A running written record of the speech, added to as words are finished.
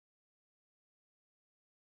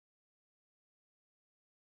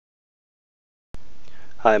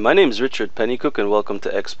Hi, my name is Richard Pennycook and welcome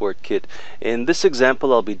to Export Kit. In this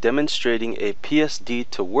example, I'll be demonstrating a PSD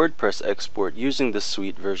to WordPress export using the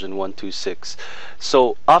suite version 126.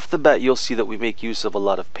 So off the bat, you'll see that we make use of a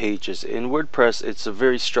lot of pages. In WordPress, it's a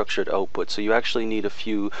very structured output, so you actually need a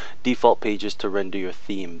few default pages to render your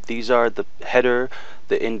theme. These are the header,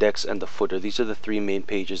 the index, and the footer. These are the three main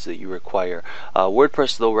pages that you require.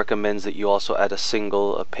 WordPress, though, recommends that you also add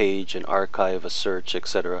a page, an archive, a search,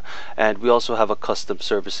 etc. And we also have a custom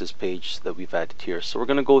services page that we've added here. So we're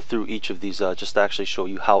going to go through each of these just to actually show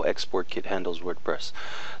you how Export Kit handles WordPress.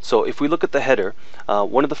 So if we look at the header,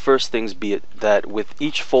 one of the first things be it that with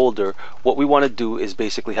each folder, what we want to do is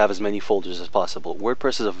basically have as many folders as possible.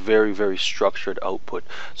 WordPress is a very, very structured output.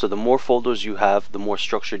 So the more folders you have, the more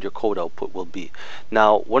structured your code output will be.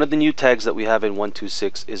 Now, one of the new tags that we have in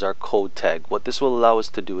 126 is our code tag. What this will allow us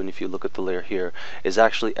to do, and if you look at the layer here, is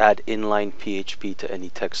actually add inline PHP to any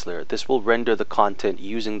text layer. This will render the content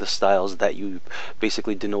using the styles that you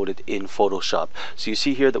basically denoted in Photoshop. So you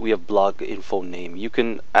see here that we have blog info name. You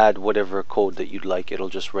can add whatever code that you'd like. It'll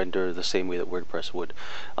just render the same way that WordPress would.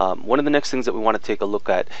 One of the next things that we want to take a look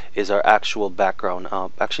at is our actual background.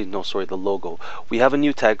 The logo. We have a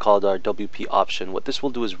new tag called our WP option. What this will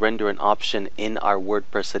do is render an option in our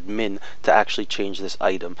WordPress admin to actually change this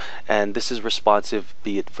item, and this is responsive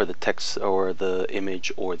be it for the text or the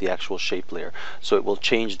image or the actual shape layer. So it will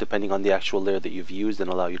change depending on the actual layer that you've used and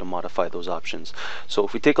allow you to modify those options. So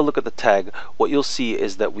if we take a look at the tag, what you'll see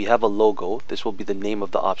is that we have a logo. This will be the name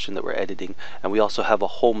of the option that we're editing, and we also have a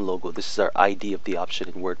home logo. This is our ID of the option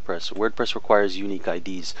in WordPress. WordPress requires unique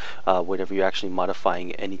IDs whenever you're actually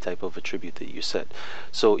modifying any type of attribute that you set.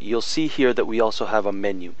 So you'll see here that we also have a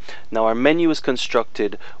menu. Now our menu is constructed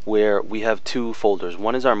where we have two folders.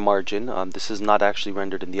 One is our margin. This is not actually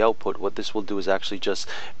rendered in the output. What this will do is actually just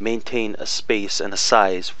maintain a space and a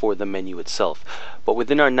size for the menu itself. But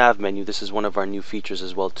within our nav menu, this is one of our new features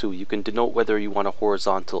as well too. You can denote whether you want a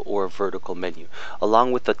horizontal or a vertical menu.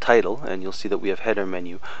 Along with the title, and you'll see that we have header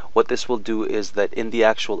menu, what this will do is that in the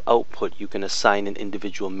actual output you can assign an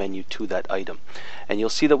individual menu to that item. And you'll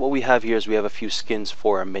see that what we have here is we have a few skins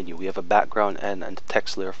for our menu. We have a background and a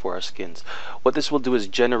text layer for our skins. What this will do is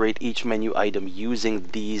generate each menu item using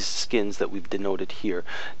these skins that we've denoted here.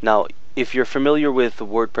 Now, if you're familiar with the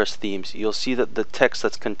WordPress themes, you'll see that the text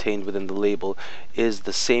that's contained within the label is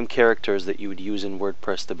the same characters that you would use in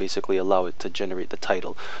WordPress to basically allow it to generate the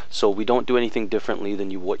title. So we don't do anything differently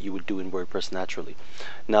than what you would do in WordPress naturally.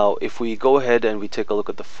 Now, if we go ahead and we take a look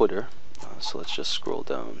at the footer, so let's just scroll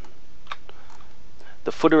down.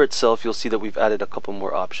 The footer itself, you'll see that we've added a couple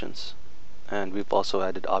more options. And we've also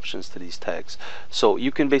added options to these tags. So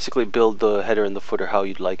you can basically build the header and the footer how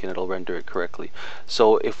you'd like, and it'll render it correctly.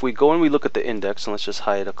 So if we go and we look at the index, and let's just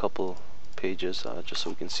hide a couple pages just so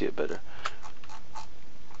we can see it better.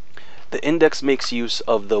 The index makes use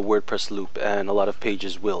of the WordPress loop, and a lot of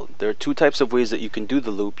pages will. There are two types of ways that you can do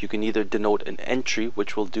the loop. You can either denote an entry,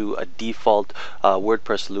 which will do a default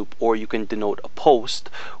WordPress loop, or you can denote a post,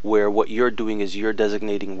 where what you're doing is you're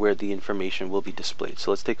designating where the information will be displayed.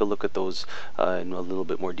 So let's take a look at those in a little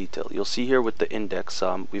bit more detail. You'll see here with the index,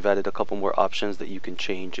 we've added a couple more options that you can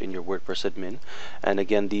change in your WordPress admin. And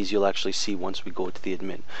again, these you'll actually see once we go to the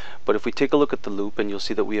admin. But if we take a look at the loop, and you'll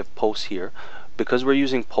see that we have posts here. Because we're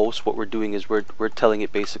using posts, what we're doing is we're telling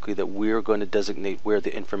it basically that we're going to designate where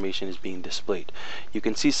the information is being displayed. You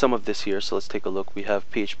can see some of this here, so let's take a look. We have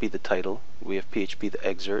PHP the title, we have PHP the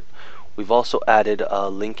excerpt. We've also added a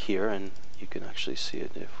link here, and you can actually see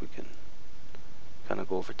it if we can kind of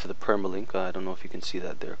go over to the permalink. I don't know if you can see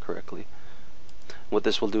that there correctly. What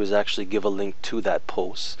this will do is actually give a link to that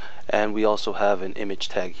post, and we also have an image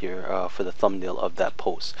tag here for the thumbnail of that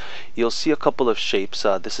post. You'll see a couple of shapes.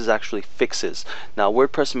 This is actually fixes. Now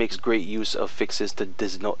WordPress makes great use of fixes to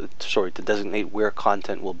designate where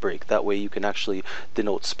content will break. That way you can actually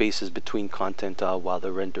denote spaces between content while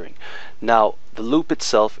they're rendering. Now the loop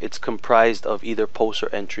itself, it's comprised of either post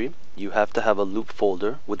or entry. You have to have a loop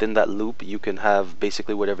folder. Within that loop you can have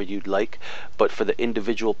basically whatever you'd like, but for the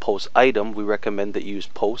individual post item we recommend that you use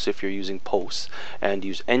posts if you're using posts, and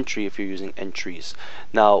use entry if you're using entries.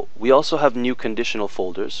 Now we also have new conditional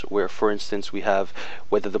folders where, for instance, we have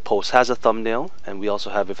whether the post has a thumbnail, and we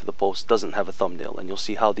also have if the post doesn't have a thumbnail, and you'll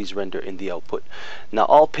see how these render in the output. Now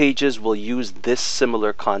all pages will use this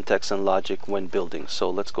similar context and logic when building. So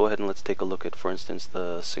let's go ahead and let's take a look at, for instance,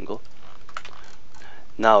 the single.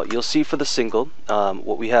 Now you'll see for the single,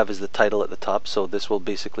 what we have is the title at the top. So this will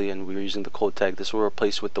basically, and we're using the code tag, this will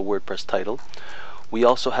replace with the WordPress title. We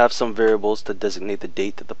also have some variables to designate the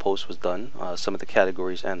date that the post was done, some of the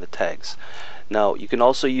categories and the tags. Now you can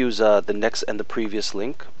also use the next and the previous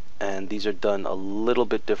link, and these are done a little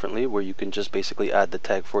bit differently, where you can just basically add the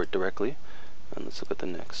tag for it directly. And let's look at the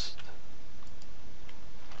next.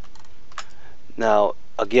 Now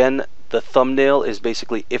again, the thumbnail is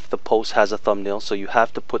basically if the post has a thumbnail, so you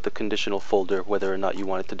have to put the conditional folder whether or not you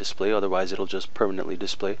want it to display, otherwise it'll just permanently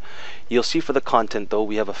display. You'll see for the content though,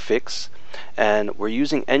 we have a fix, and we're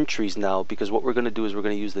using entries now because what we're going to do is we're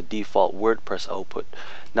going to use the default WordPress output.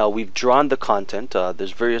 Now we've drawn the content.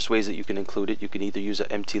 There's various ways that you can include it. You can either use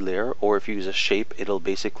an empty layer, or if you use a shape, it'll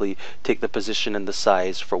basically take the position and the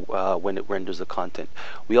size for when it renders the content.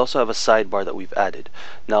 We also have a sidebar that we've added.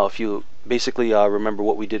 Now if you basically remember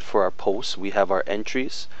what we did for our posts, we have our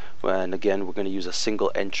entries, and again we're going to use a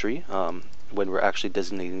single entry when we're actually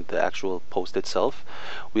designating the actual post itself.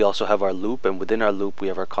 We also have our loop, and within our loop we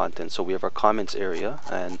have our content. So we have our comments area,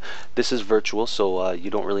 and this is virtual, so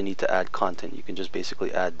you don't really need to add content. You can just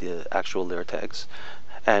basically add the actual layer tags.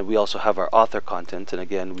 And we also have our author content, and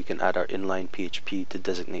again we can add our inline PHP to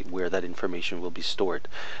designate where that information will be stored.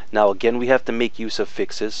 Now again, we have to make use of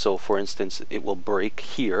fixes. So for instance, it will break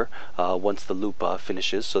here once the loop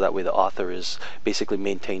finishes, so that way the author is basically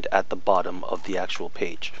maintained at the bottom of the actual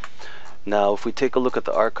page. Now if we take a look at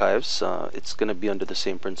the archives, it's going to be under the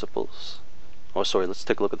same principles. Oh sorry, let's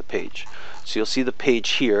take a look at the page. So you'll see the page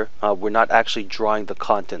here, we're not actually drawing the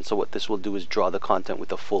content, so what this will do is draw the content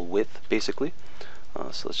with a full width basically.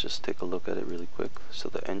 So let's just take a look at it really quick. So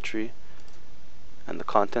the entry and the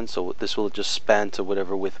content, so this will just span to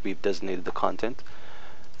whatever width we've designated the content.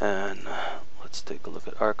 And let's take a look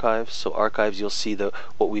at archives. So archives, you'll see that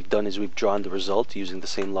what we've done is we've drawn the result using the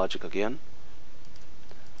same logic again.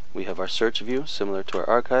 We have our search view similar to our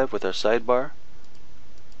archive with our sidebar.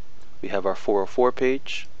 We have our 404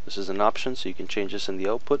 page. This is an option, so you can change this in the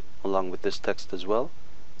output along with this text as well.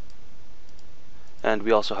 And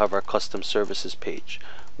we also have our custom services page,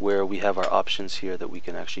 where we have our options here that we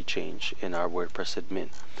can actually change in our WordPress admin.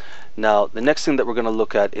 Now the next thing that we're going to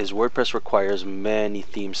look at is WordPress requires many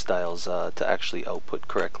theme styles to actually output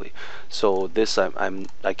correctly. So this,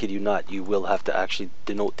 I kid you not, you will have to actually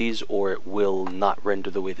denote these or it will not render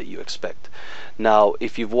the way that you expect. Now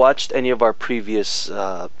if you've watched any of our previous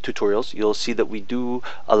tutorials, you'll see that we do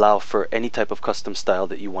allow for any type of custom style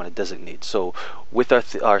that you want to designate. So with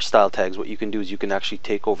our style tags, what you can do is you can actually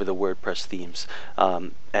take over the WordPress themes,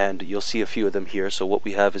 and you'll see a few of them here. So what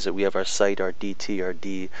we have is that we have our site, our DT, our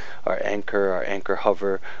D, our anchor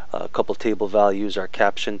hover, a couple table values, our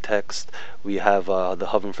caption text. We have the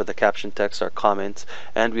hovering for the caption text, our comments,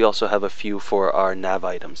 and we also have a few for our nav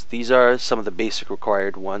items. These are some of the basic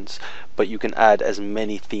required ones, but you can add as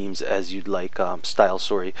many themes as you'd like,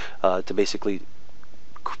 to basically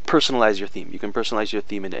personalize your theme. You can personalize your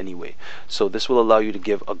theme in any way. So this will allow you to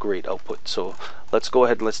give a great output. So let's go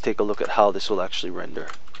ahead and let's take a look at how this will actually render.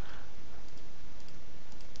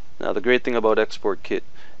 Now the great thing about Export Kit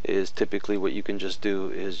is typically what you can just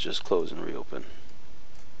do is just close and reopen.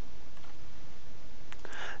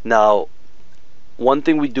 Now one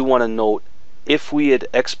thing we do want to note, if we had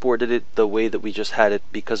exported it the way that we just had it,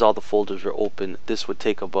 because all the folders were open, this would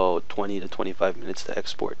take about 20 to 25 minutes to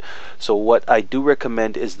export. So what I do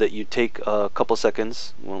recommend is that you take a couple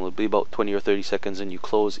seconds, well it'll be about 20 or 30 seconds, and you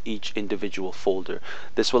close each individual folder.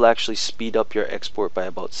 This will actually speed up your export by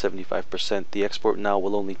about 75%. The export now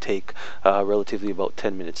will only take relatively about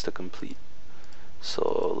 10 minutes to complete.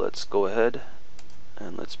 So let's go ahead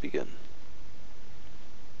and let's begin.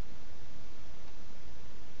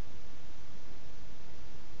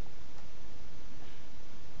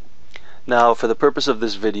 Now for the purpose of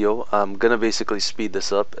this video, I'm gonna basically speed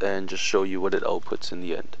this up and just show you what it outputs in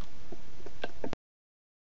the end.